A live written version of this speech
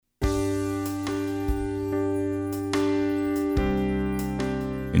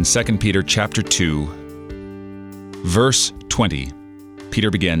In 2 Peter chapter 2, verse 20,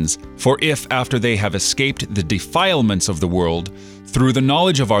 Peter begins, "For if, after they have escaped the defilements of the world, through the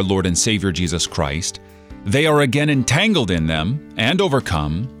knowledge of our Lord and Savior Jesus Christ, they are again entangled in them and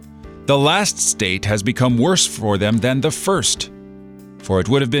overcome, the last state has become worse for them than the first. For it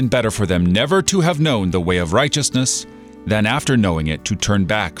would have been better for them never to have known the way of righteousness than after knowing it to turn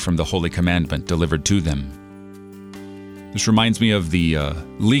back from the holy commandment delivered to them." This reminds me of the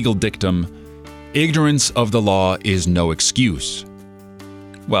legal dictum, "Ignorance of the law is no excuse."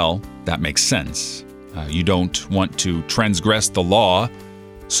 Well, that makes sense. You don't want to transgress the law,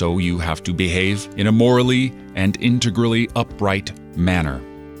 so you have to behave in a morally and integrally upright manner.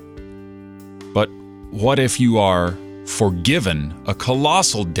 But what if you are forgiven a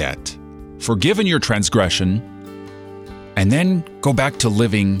colossal debt, forgiven your transgression, and then go back to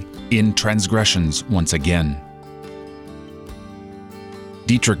living in transgressions once again?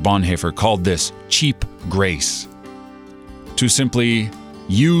 Dietrich Bonhoeffer called this cheap grace, to simply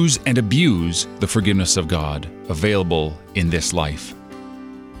use and abuse the forgiveness of God available in this life.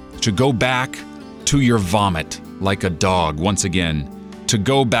 To go back to your vomit like a dog once again, to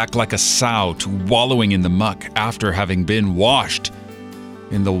go back like a sow to wallowing in the muck after having been washed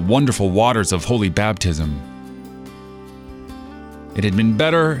in the wonderful waters of holy baptism. It had been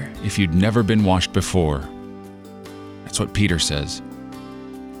better if you'd never been washed before. That's what Peter says.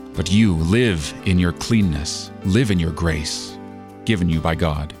 But you live in your cleanness, live in your grace, given you by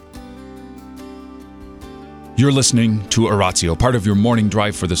God. You're listening to Oratio, part of your morning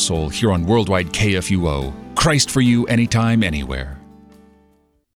drive for the soul here on Worldwide KFUO. Christ for you, anytime, anywhere.